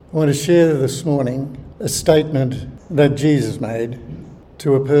I want to share this morning a statement that Jesus made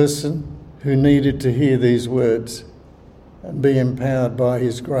to a person who needed to hear these words and be empowered by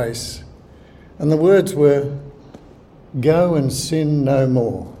his grace. And the words were, "Go and sin no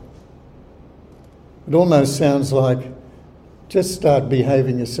more." It almost sounds like, just start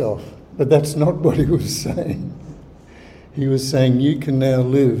behaving yourself. But that's not what he was saying. He was saying you can now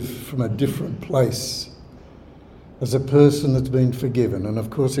live from a different place as a person that's been forgiven. And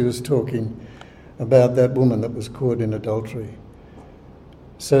of course he was talking about that woman that was caught in adultery.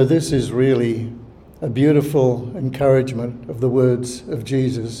 So this is really a beautiful encouragement of the words of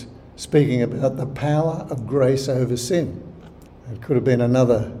Jesus speaking about the power of grace over sin. It could have been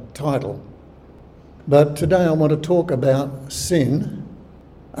another title. But today I want to talk about sin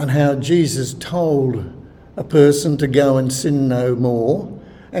and how Jesus told a person to go and sin no more,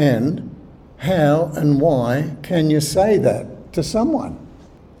 and how and why can you say that to someone?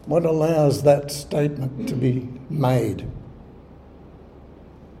 What allows that statement to be made?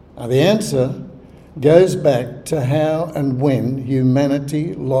 Now, the answer goes back to how and when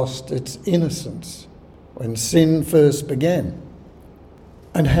humanity lost its innocence, when sin first began,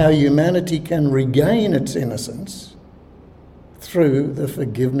 and how humanity can regain its innocence through the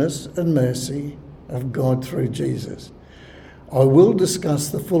forgiveness and mercy of God through Jesus. I will discuss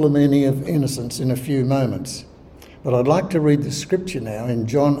the fuller meaning of innocence in a few moments, but I'd like to read the scripture now in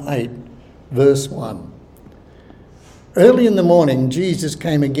John 8, verse 1. Early in the morning, Jesus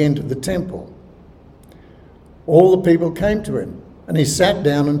came again to the temple. All the people came to him, and he sat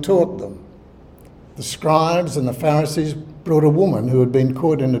down and taught them. The scribes and the Pharisees brought a woman who had been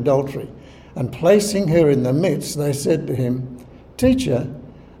caught in adultery, and placing her in the midst, they said to him, "Teacher,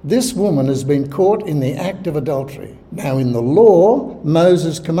 this woman has been caught in the act of adultery. Now in the law,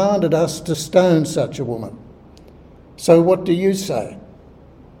 Moses commanded us to stone such a woman. So what do you say?"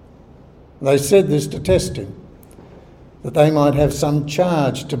 They said this to test him, that they might have some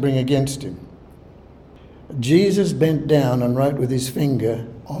charge to bring against him. Jesus bent down and wrote with his finger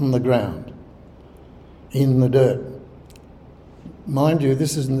on the ground, in the dirt. Mind you,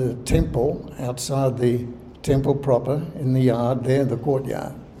 this is in the temple, outside the temple proper, in the yard there, the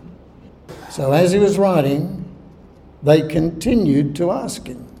courtyard. So as he was writing, they continued to ask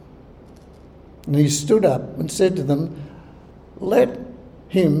him. And he stood up and said to them, "Let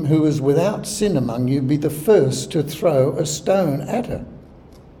him who is without sin among you be the first to throw a stone at her."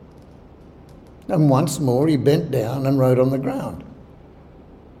 And once more he bent down and wrote on the ground.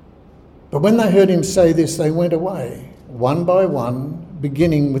 But when they heard him say this, they went away, one by one,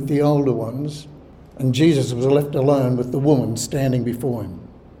 beginning with the older ones, and Jesus was left alone with the woman standing before him.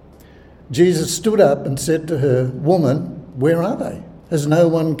 Jesus stood up and said to her, "Woman, where are they? Has no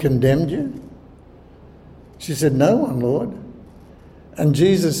one condemned you?" She said, "No one, Lord." And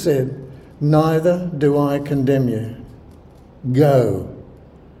Jesus said, "Neither do I condemn you. Go,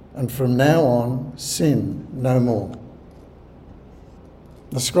 and from now on sin no more."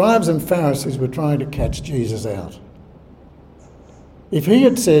 The scribes and Pharisees were trying to catch Jesus out. If he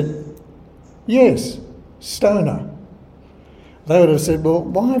had said, "Yes, stone her," they would have said, "Well,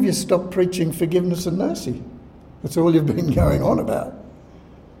 why have you stopped preaching forgiveness and mercy? That's all you've been going on about."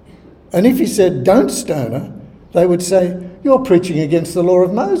 And if he said, "Don't stone her," they would say, "You're preaching against the law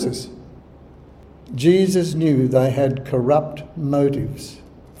of Moses." Jesus knew they had corrupt motives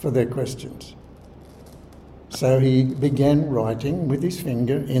for their questions. So he began writing with his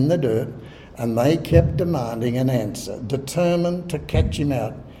finger in the dirt, and they kept demanding an answer, determined to catch him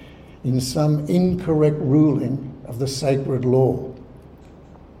out in some incorrect ruling of the sacred law.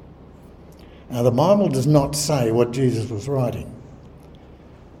 Now, the Bible does not say what Jesus was writing.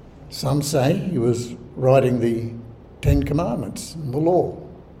 Some say he was writing the 10 Commandments, the law.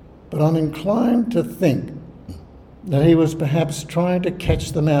 But I'm inclined to think that he was perhaps trying to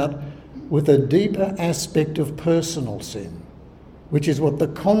catch them out with a deeper aspect of personal sin, which is what the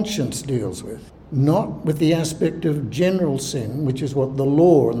conscience deals with, not with the aspect of general sin, which is what the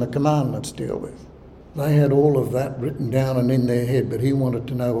law and the commandments deal with. They had all of that written down and in their head, but he wanted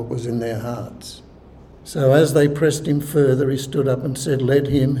to know what was in their hearts. So as they pressed him further, he stood up and said, "Let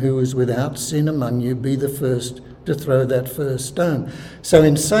him who is without sin among you be the first to throw that first stone." So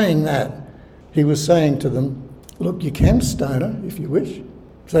in saying that, he was saying to them, look, you can stone her if you wish.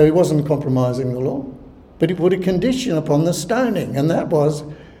 So he wasn't compromising the law, but he put a condition upon the stoning, and that was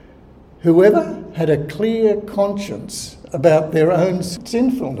whoever had a clear conscience about their own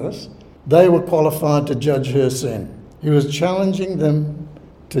sinfulness, they were qualified to judge her sin. He was challenging them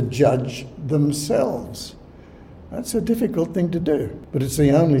to judge themselves. That's a difficult thing to do, but it's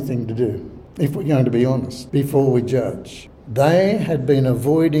the only thing to do if we're going to be honest before we judge. They had been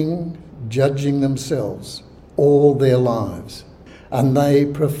avoiding judging themselves all their lives, and they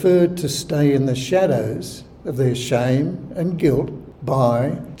preferred to stay in the shadows of their shame and guilt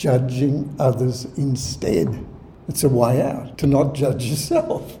by judging others instead. It's a way out, to not judge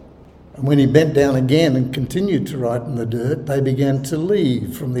yourself. And when he bent down again and continued to write in the dirt, they began to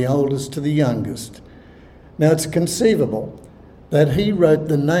leave from the oldest to the youngest. Now it's conceivable that he wrote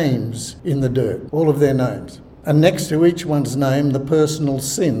the names in the dirt, all of their names, and next to each one's name the personal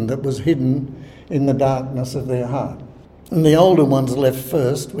sin that was hidden in the darkness of their heart. And the older ones left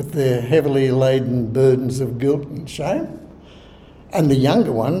first with their heavily laden burdens of guilt and shame, and the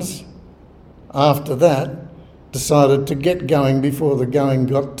younger ones, after that, decided to get going before the going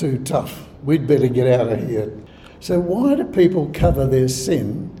got too tough. We'd better get out of here. So why do people cover their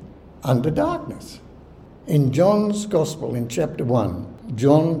sin under darkness? In John's Gospel, in chapter 1,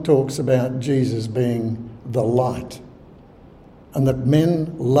 John talks about Jesus being the light, and that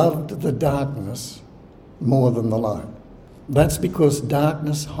men loved the darkness more than the light. That's because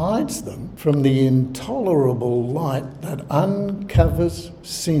darkness hides them from the intolerable light that uncovers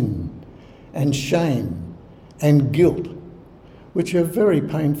sin and shame and guilt, which are very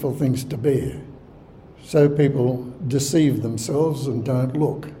painful things to bear. So people deceive themselves and don't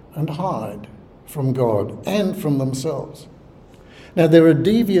look and hide from God and from themselves. Now, there are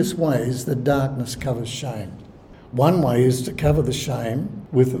devious ways that darkness covers shame. One way is to cover the shame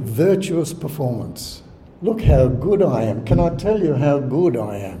with virtuous performance. Look how good I am. Can I tell you how good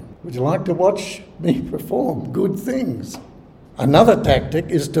I am? Would you like to watch me perform good things? Another tactic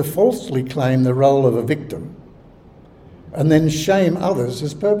is to falsely claim the role of a victim and then shame others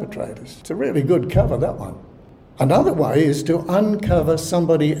as perpetrators. It's a really good cover, that one. Another way is to uncover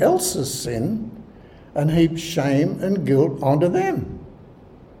somebody else's sin and heap shame and guilt onto them,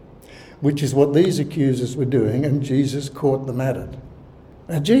 which is what these accusers were doing, and Jesus caught them at it.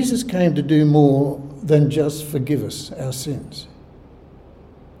 Now, Jesus came to do more than just forgive us our sins.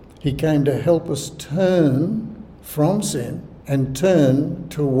 He came to help us turn from sin and turn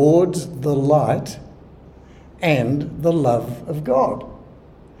towards the light and the love of God.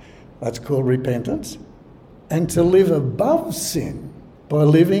 That's called repentance. And to live above sin by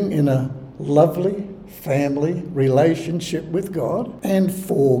living in a lovely family relationship with God and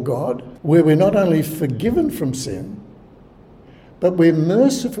for God, where we're not only forgiven from sin, but we're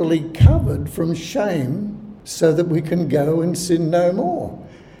mercifully covered from shame so that we can go and sin no more.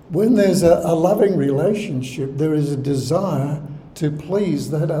 When there's a loving relationship, there is a desire to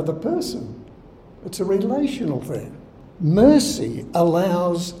please that other person. It's a relational thing. Mercy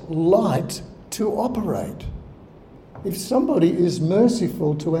allows light to operate. If somebody is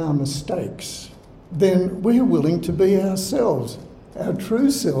merciful to our mistakes, then we're willing to be ourselves, our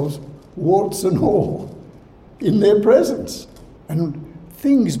true selves, warts and all, in their presence. And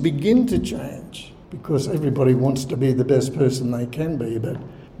things begin to change because everybody wants to be the best person they can be, but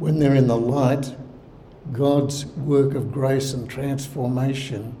when they're in the light, God's work of grace and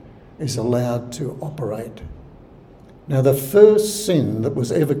transformation is allowed to operate. Now, the first sin that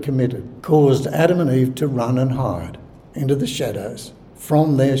was ever committed caused Adam and Eve to run and hide into the shadows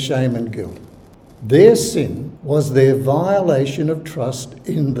from their shame and guilt. Their sin was their violation of trust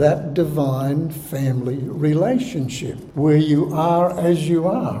in that divine family relationship where you are as you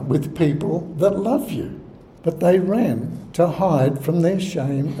are with people that love you. But they ran to hide from their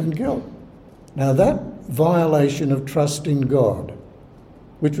shame and guilt. Now, that violation of trust in God,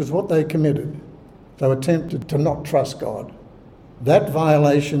 which was what they committed, they were tempted to not trust God. That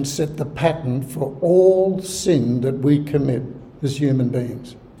violation set the pattern for all sin that we commit as human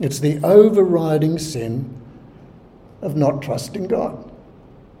beings. It's the overriding sin of not trusting God.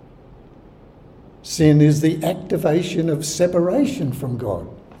 Sin is the activation of separation from God,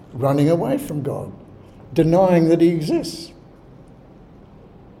 running away from God, denying that He exists.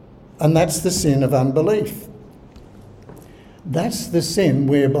 And that's the sin of unbelief. That's the sin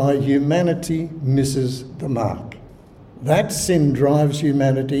whereby humanity misses the mark. That sin drives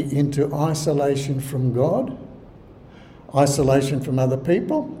humanity into isolation from God, isolation from other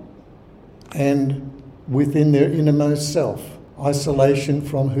people, and within their innermost self, isolation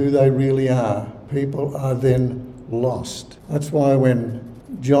from who they really are. People are then lost. That's why when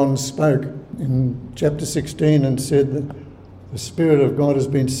John spoke in chapter 16 and said that the Spirit of God has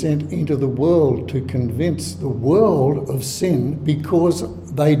been sent into the world to convince the world of sin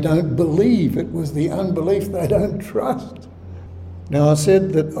because they don't believe. It was the unbelief, they don't trust. Now, I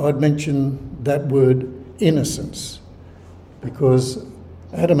said that I'd mention that word innocence because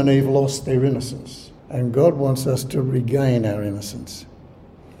Adam and Eve lost their innocence, and God wants us to regain our innocence.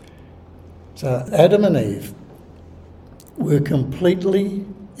 So Adam and Eve were completely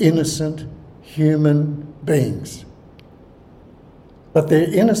innocent human beings. But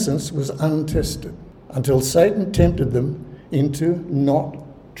their innocence was untested until Satan tempted them into not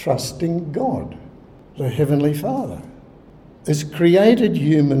trusting God, the Heavenly Father. As created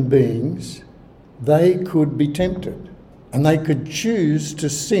human beings, they could be tempted and they could choose to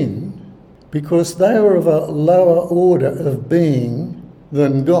sin because they were of a lower order of being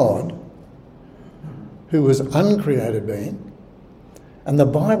than God, who was an uncreated being. And the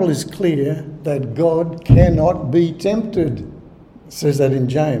Bible is clear that God cannot be tempted. It says that in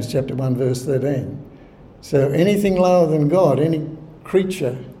James chapter 1 verse 13. So anything lower than God, any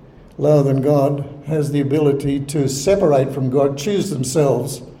creature lower than God, has the ability to separate from God, choose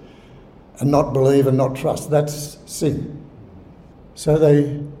themselves and not believe and not trust. That's sin. So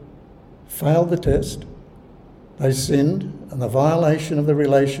they failed the test, they sinned, and the violation of the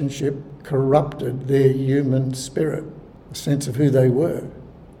relationship corrupted their human spirit, a sense of who they were,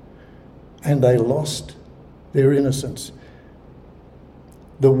 and they lost their innocence.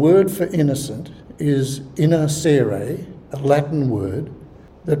 The word for innocent is innocere, a Latin word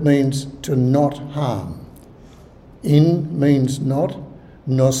that means to not harm. In means not,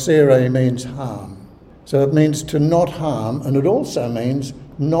 nocere means harm. So it means to not harm, and it also means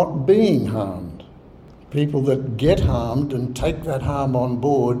not being harmed. People that get harmed and take that harm on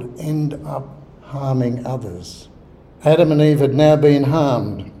board end up harming others. Adam and Eve had now been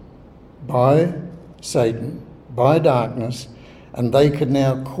harmed by Satan, by darkness, and they could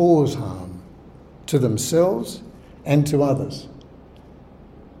now cause harm to themselves and to others.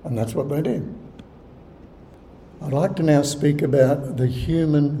 And that's what they did. I'd like to now speak about the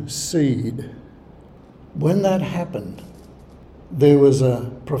human seed. When that happened, there was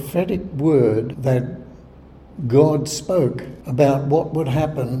a prophetic word that God spoke about what would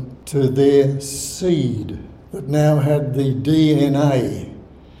happen to their seed that now had the DNA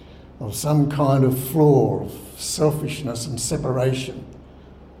of some kind of flaw of selfishness and separation.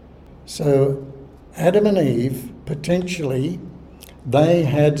 So Adam and Eve, potentially, they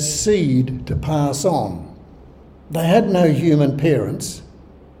had seed to pass on. They had no human parents,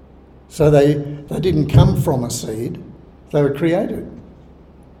 so they didn't come from a seed. They were created.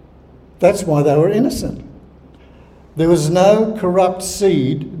 That's why they were innocent. There was no corrupt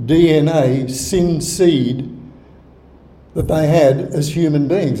seed, DNA, sin seed, that they had as human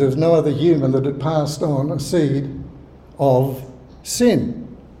beings. There was no other human that had passed on a seed of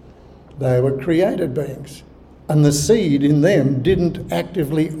sin. They were created beings. And the seed in them didn't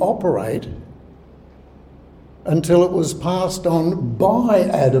actively operate until it was passed on by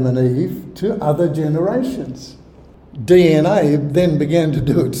Adam and Eve to other generations. DNA then began to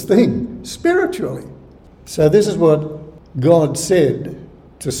do its thing spiritually. So this is what God said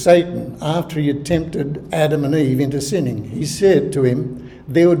to Satan after he had tempted Adam and Eve into sinning. He said to him,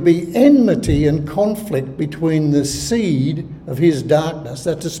 there would be enmity and conflict between the seed of his darkness,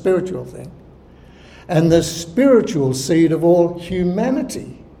 that's a spiritual thing, and the spiritual seed of all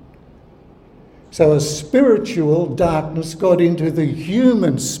humanity. So a spiritual darkness got into the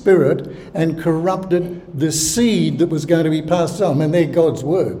human spirit and corrupted the seed that was going to be passed on. And they're God's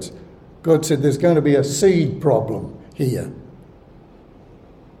words. God said there's going to be a seed problem here.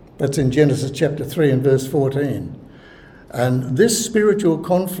 That's in Genesis chapter 3 and verse 14. And this spiritual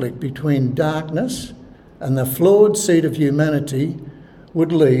conflict between darkness and the flawed seed of humanity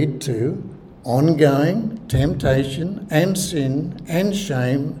would lead to ongoing temptation and sin and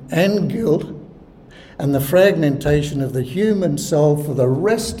shame and guilt and the fragmentation of the human soul for the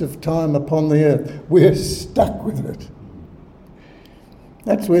rest of time upon the earth. We're stuck with it.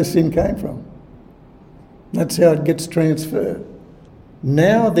 That's where sin came from. That's how it gets transferred.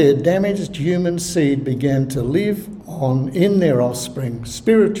 Now their damaged human seed began to live on in their offspring,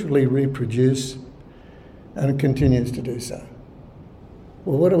 spiritually reproduce, and it continues to do so.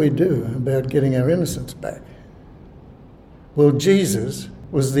 Well, what do we do about getting our innocence back? Well, Jesus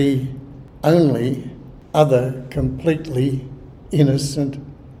was the only other completely innocent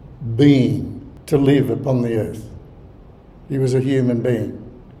being to live upon the earth. He was a human being.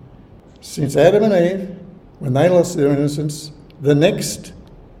 Since Adam and Eve, when they lost their innocence, the next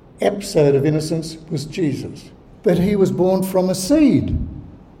episode of innocence was Jesus. But he was born from a seed.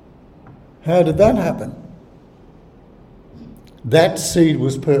 How did that happen? That seed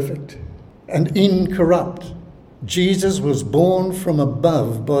was perfect and incorrupt. Jesus was born from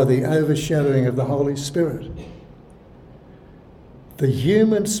above by the overshadowing of the Holy Spirit. The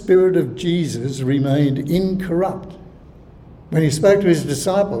human spirit of Jesus remained incorrupt. When he spoke to his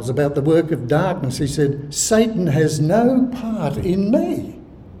disciples about the work of darkness, he said, Satan has no part in me.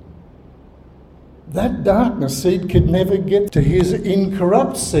 that darkness seed could never get to his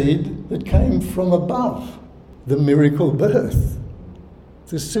incorrupt seed that came from above, the miracle birth,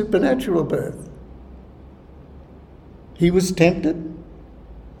 the supernatural birth. He was tempted,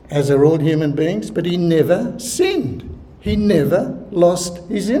 as are all human beings, but he never sinned. He never lost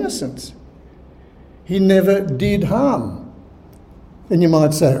his innocence. He never did harm. And you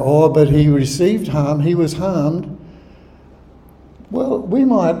might say, oh, but he received harm, he was harmed. Well, we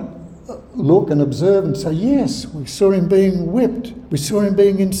might look and observe and say, yes, we saw him being whipped, we saw him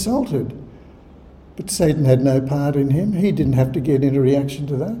being insulted. But Satan had no part in him. He didn't have to get into reaction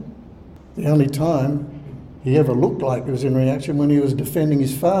to that. The only time he ever looked like he was in reaction when he was defending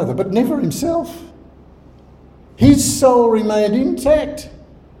his father, but never himself. His soul remained intact.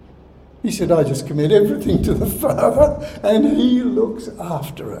 He said, I just commit everything to the Father and he looks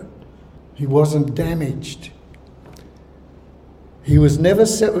after it. He wasn't damaged. He was never,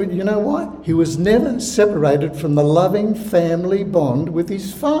 you know why? He was never separated from the loving family bond with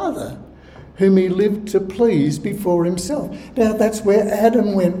his Father, whom he lived to please before himself. Now that's where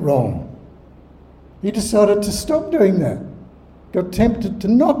Adam went wrong. He decided to stop doing that. Got tempted to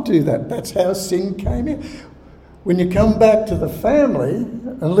not do that. That's how sin came in. When you come back to the family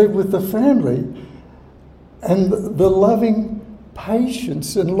and live with the family and the loving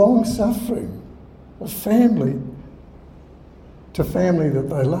patience and long-suffering of family to family that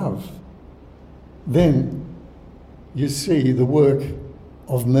they love, then you see the work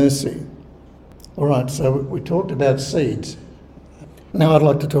of mercy. All right, so we talked about seeds. Now I'd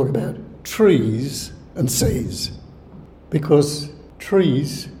like to talk about trees and seeds, because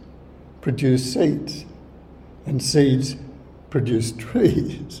trees produce seeds and seeds produce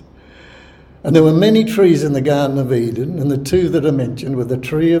trees. And there were many trees in the Garden of Eden, and the two that are mentioned were the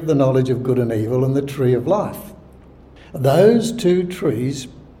tree of the knowledge of good and evil and the tree of life. Those two trees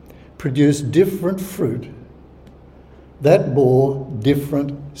produced different fruit that bore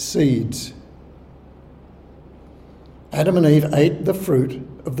different seeds. Adam and Eve ate the fruit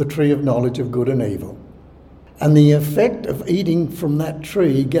of the tree of knowledge of good and evil. And the effect of eating from that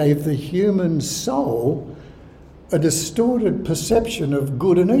tree gave the human soul a distorted perception of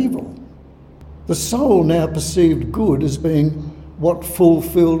good and evil. The soul now perceived good as being what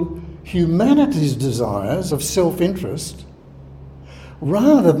fulfilled humanity's desires of self-interest,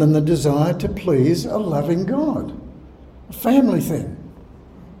 rather than the desire to please a loving God, a family thing.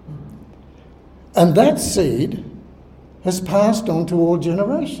 And that seed has passed on to all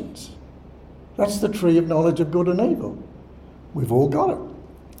generations. That's the tree of knowledge of good and evil. We've all got it.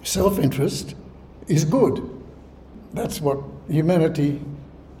 Self-interest is good. That's what humanity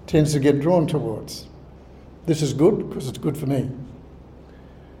tends to get drawn towards. This is good because it's good for me.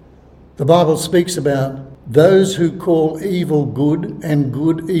 The Bible speaks about those who call evil good and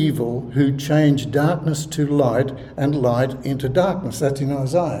good evil, who change darkness to light and light into darkness. That's in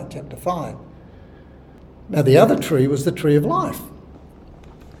Isaiah chapter 5. Now the other tree was the tree of life.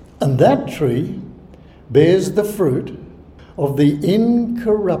 And that tree bears the fruit of the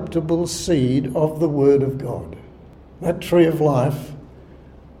incorruptible seed of the Word of God. That tree of life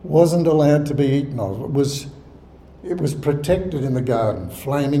wasn't allowed to be eaten of. It was protected in the garden.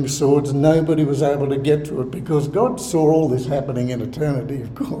 Flaming swords, nobody was able to get to it because God saw all this happening in eternity,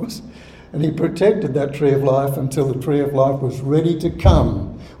 of course. And he protected that tree of life until the tree of life was ready to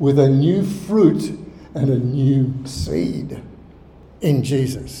come with a new fruit and a new seed in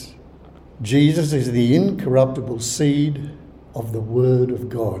Jesus. Jesus is the incorruptible seed of the Word of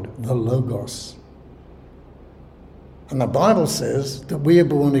God, the Logos. And the Bible says that we are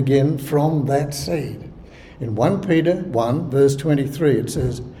born again from that seed. In 1 Peter 1, verse 23, it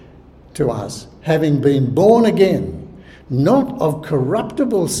says to us, having been born again, not of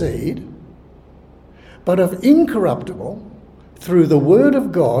corruptible seed, but of incorruptible, through the Word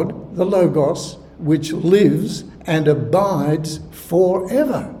of God, the Logos, which lives and abides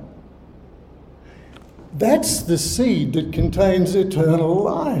forever. That's the seed that contains eternal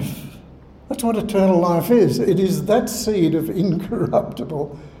life. That's what eternal life is. It is that seed of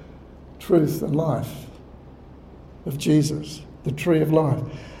incorruptible truth and life of Jesus, the tree of life.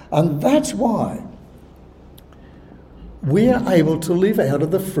 And that's why we are able to live out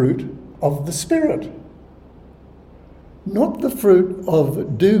of the fruit of the Spirit. Not the fruit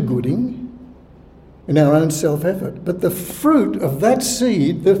of do-gooding in our own self-effort, but the fruit of that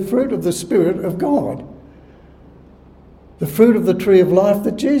seed, the fruit of the Spirit of God. The fruit of the tree of life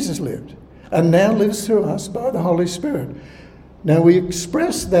that Jesus lived and now lives through us by the Holy Spirit. Now we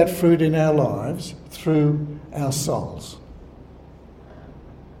express that fruit in our lives through our souls.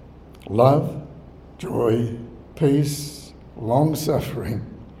 Love, joy, peace, long-suffering,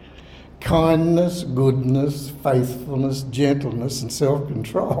 kindness, goodness, faithfulness, gentleness, and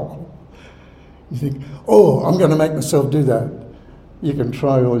self-control. You think, oh, I'm going to make myself do that. You can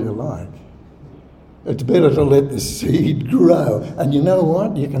try all you like. It's better to let the seed grow. And you know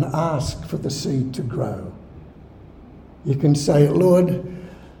what? You can ask for the seed to grow. You can say, Lord,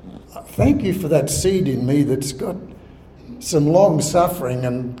 thank you for that seed in me that's got some long suffering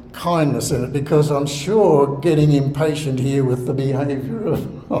and kindness in it, because I'm sure getting impatient here with the behaviour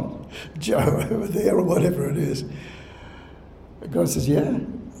of Joe over there or whatever it is. God says, yeah,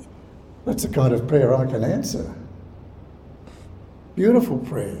 that's the kind of prayer I can answer. Beautiful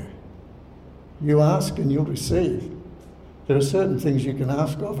prayer. You ask and you'll receive. There are certain things you can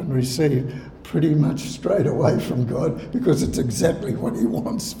ask of and receive pretty much straight away from God, because it's exactly what he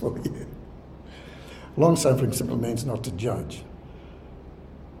wants for you. Long-suffering simply means not to judge.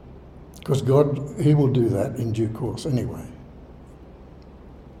 Because God, he will do that in due course anyway.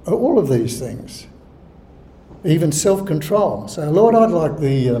 All of these things. Even self-control. So, Lord, I'd like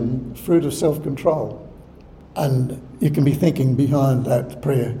the fruit of self-control. And you can be thinking behind that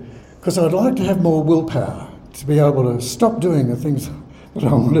prayer, because I'd like to have more willpower to be able to stop doing the things that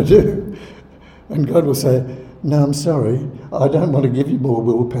I want to do. And God will say, no, I'm sorry, I don't want to give you more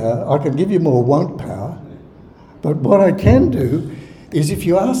willpower. I can give you more want power. But what I can do is, if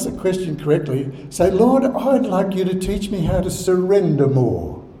you ask the question correctly, say, Lord, I'd like you to teach me how to surrender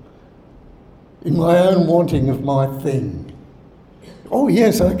more in my own wanting of my thing. Oh,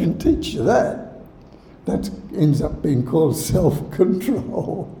 yes, I can teach you that. That ends up being called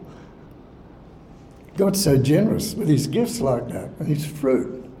self-control. God's so generous with his gifts like that and his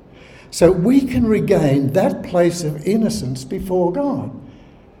fruit. So we can regain that place of innocence before God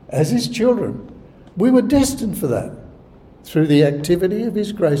as his children. We were destined for that through the activity of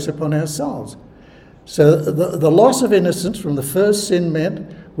his grace upon our souls. So the loss of innocence from the first sin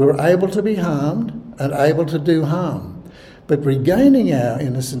meant we were able to be harmed and able to do harm. But regaining our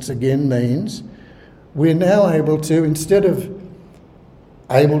innocence again means we're now able to, instead of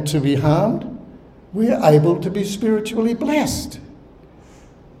able to be harmed, we're able to be spiritually blessed.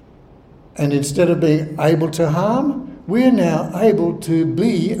 And instead of being able to harm, we're now able to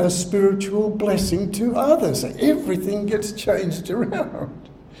be a spiritual blessing to others. Everything gets changed around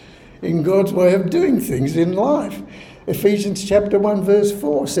in God's way of doing things in life. Ephesians chapter 1 verse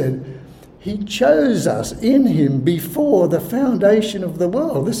 4 said, he chose us in him before the foundation of the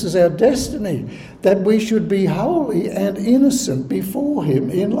world. This is our destiny, that we should be holy and innocent before him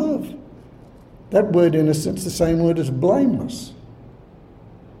in love. That word innocence, the same word as blameless.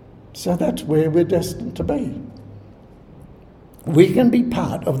 So that's where we're destined to be. We can be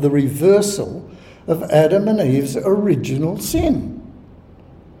part of the reversal of Adam and Eve's original sin.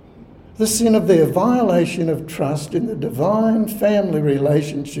 The sin of their violation of trust in the divine family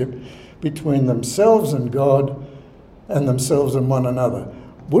relationship between themselves and God and themselves and one another.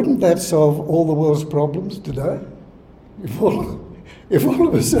 Wouldn't that solve all the world's problems today? If all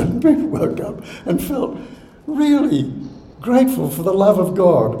of a sudden people woke up and felt really grateful for the love of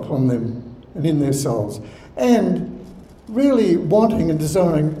God upon them and in their souls, and really wanting and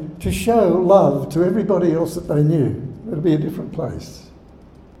desiring to show love to everybody else that they knew, it would be a different place.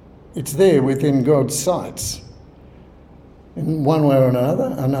 It's there within God's sights in one way or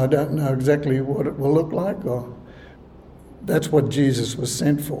another, and I don't know exactly what it will look like, or that's what Jesus was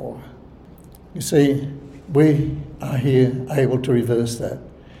sent for. You see, we are here able to reverse that.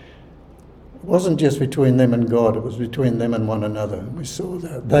 It wasn't just between them and God, it was between them and one another. We saw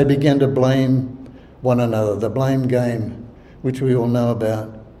that. They began to blame one another, the blame game, which we all know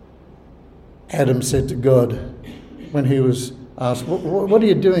about. Adam said to God, when he was asked, what are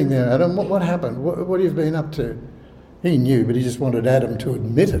you doing there, Adam? What happened? What have you been up to? He knew, but he just wanted Adam to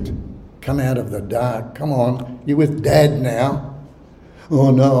admit it. Come out of the dark. Come on, you're with Dad now. Oh,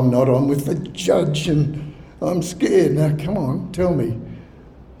 no, I'm not. I'm with the judge and I'm scared. Now, come on, tell me.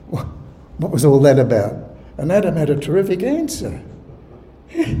 What was all that about? And Adam had a terrific answer.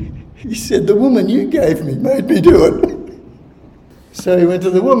 He said, the woman you gave me made me do it. So he went to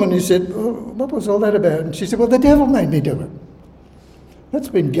the woman, he said, oh, what was all that about? And she said, well, the devil made me do it. That's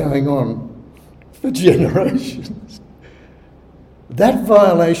been going on for generations. That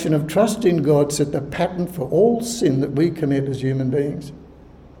violation of trust in God set the pattern for all sin that we commit as human beings,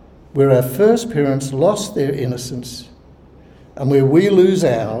 where our first parents lost their innocence and where we lose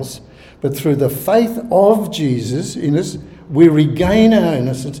ours, but through the faith of Jesus in us, we regain our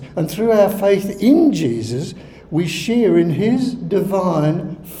innocence, and through our faith in Jesus, we share in his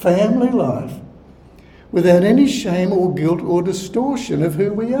divine family life without any shame or guilt or distortion of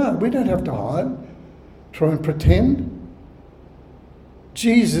who we are. We don't have to hide, try and pretend.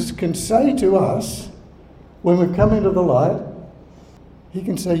 Jesus can say to us, when we come into the light, he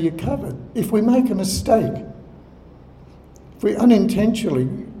can say, you're covered. If we make a mistake, if we unintentionally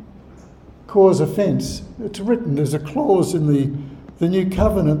cause offence, it's written, there's a clause in the New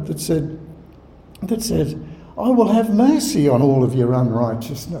Covenant that says, I will have mercy on all of your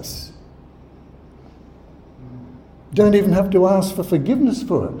unrighteousness. Don't even have to ask for forgiveness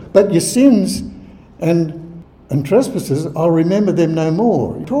for it. But your sins and trespasses, I'll remember them no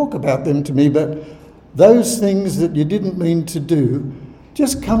more. Talk about them to me, but those things that you didn't mean to do,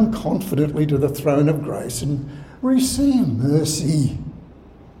 just come confidently to the throne of grace and receive mercy,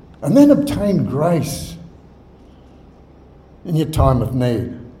 and then obtain grace in your time of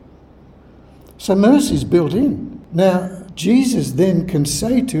need. So mercy's built in. Now, Jesus then can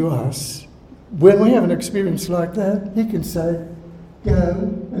say to us, when we have an experience like that, he can say, go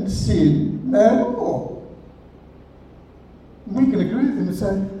and sin no more. We can agree with him and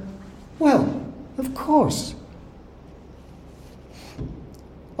say, well, of course.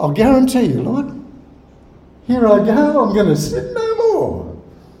 I'll guarantee you, Lord, here I go, I'm going to sin no more.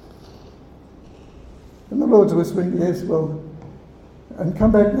 And the Lord's whispering, yes, well, and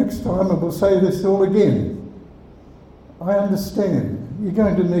come back next time and we'll say this all again. I understand. You're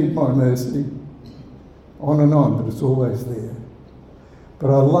going to need my mercy. On and on, but it's always there.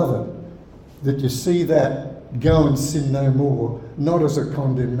 But I love it that you see that go and sin no more, not as a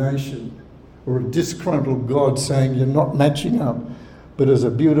condemnation or a disgruntled God saying you're not matching up, but as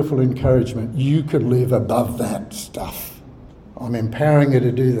a beautiful encouragement. You could live above that stuff. I'm empowering you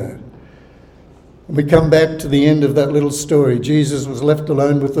to do that. And we come back to the end of that little story. Jesus was left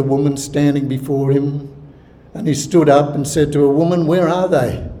alone with the woman standing before him, and he stood up and said to her, woman, where are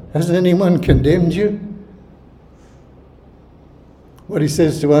they? Hasn't anyone condemned you? What he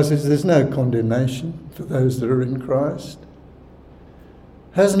says to us is there's no condemnation for those that are in Christ.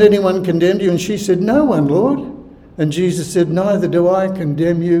 Hasn't anyone condemned you? And she said, no one, Lord. And Jesus said, neither do I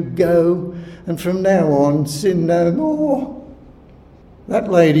condemn you. Go, and from now on, sin no more. That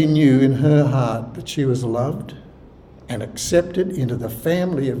lady knew in her heart that she was loved and accepted into the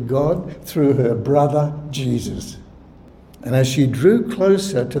family of God through her brother Jesus. And as she drew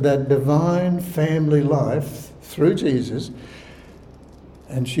closer to that divine family life through Jesus,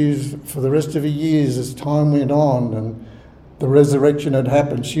 and she's, for the rest of her years, as time went on and the resurrection had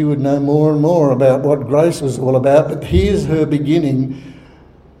happened, she would know more and more about what grace was all about. But here's her beginning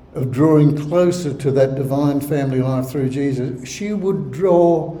of drawing closer to that divine family life through Jesus. She would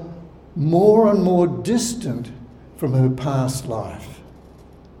draw more and more distant from her past life.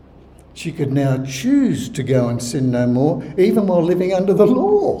 She could now choose to go and sin no more, even while living under the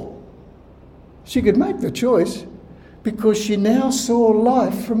law. She could make the choice, because she now saw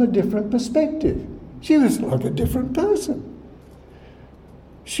life from a different perspective. She was like a different person.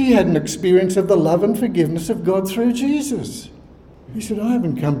 She had an experience of the love and forgiveness of God through Jesus. He said, I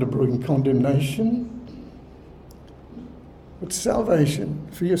haven't come to bring condemnation, but salvation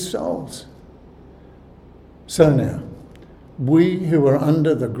for your souls. So now, we who are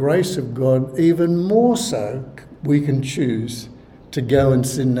under the grace of God, even more so, we can choose to go and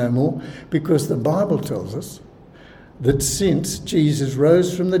sin no more, because the Bible tells us that since Jesus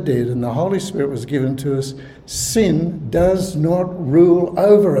rose from the dead and the Holy Spirit was given to us, sin does not rule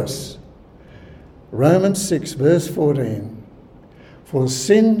over us. Romans 6 verse 14. For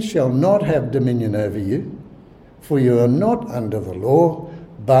sin shall not have dominion over you, for you are not under the law,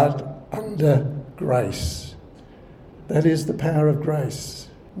 but under grace. That is the power of grace.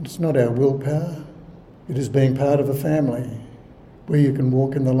 It's not our willpower. It is being part of a family where you can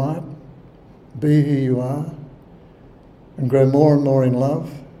walk in the light, be who you are, and grow more and more in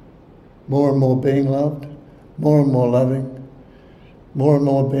love, more and more being loved, more and more loving, more and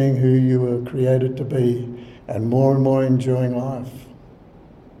more being who you were created to be, and more enjoying life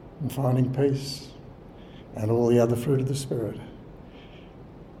and finding peace and all the other fruit of the Spirit.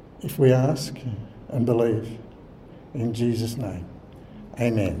 If we ask and believe in Jesus' name,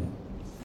 amen.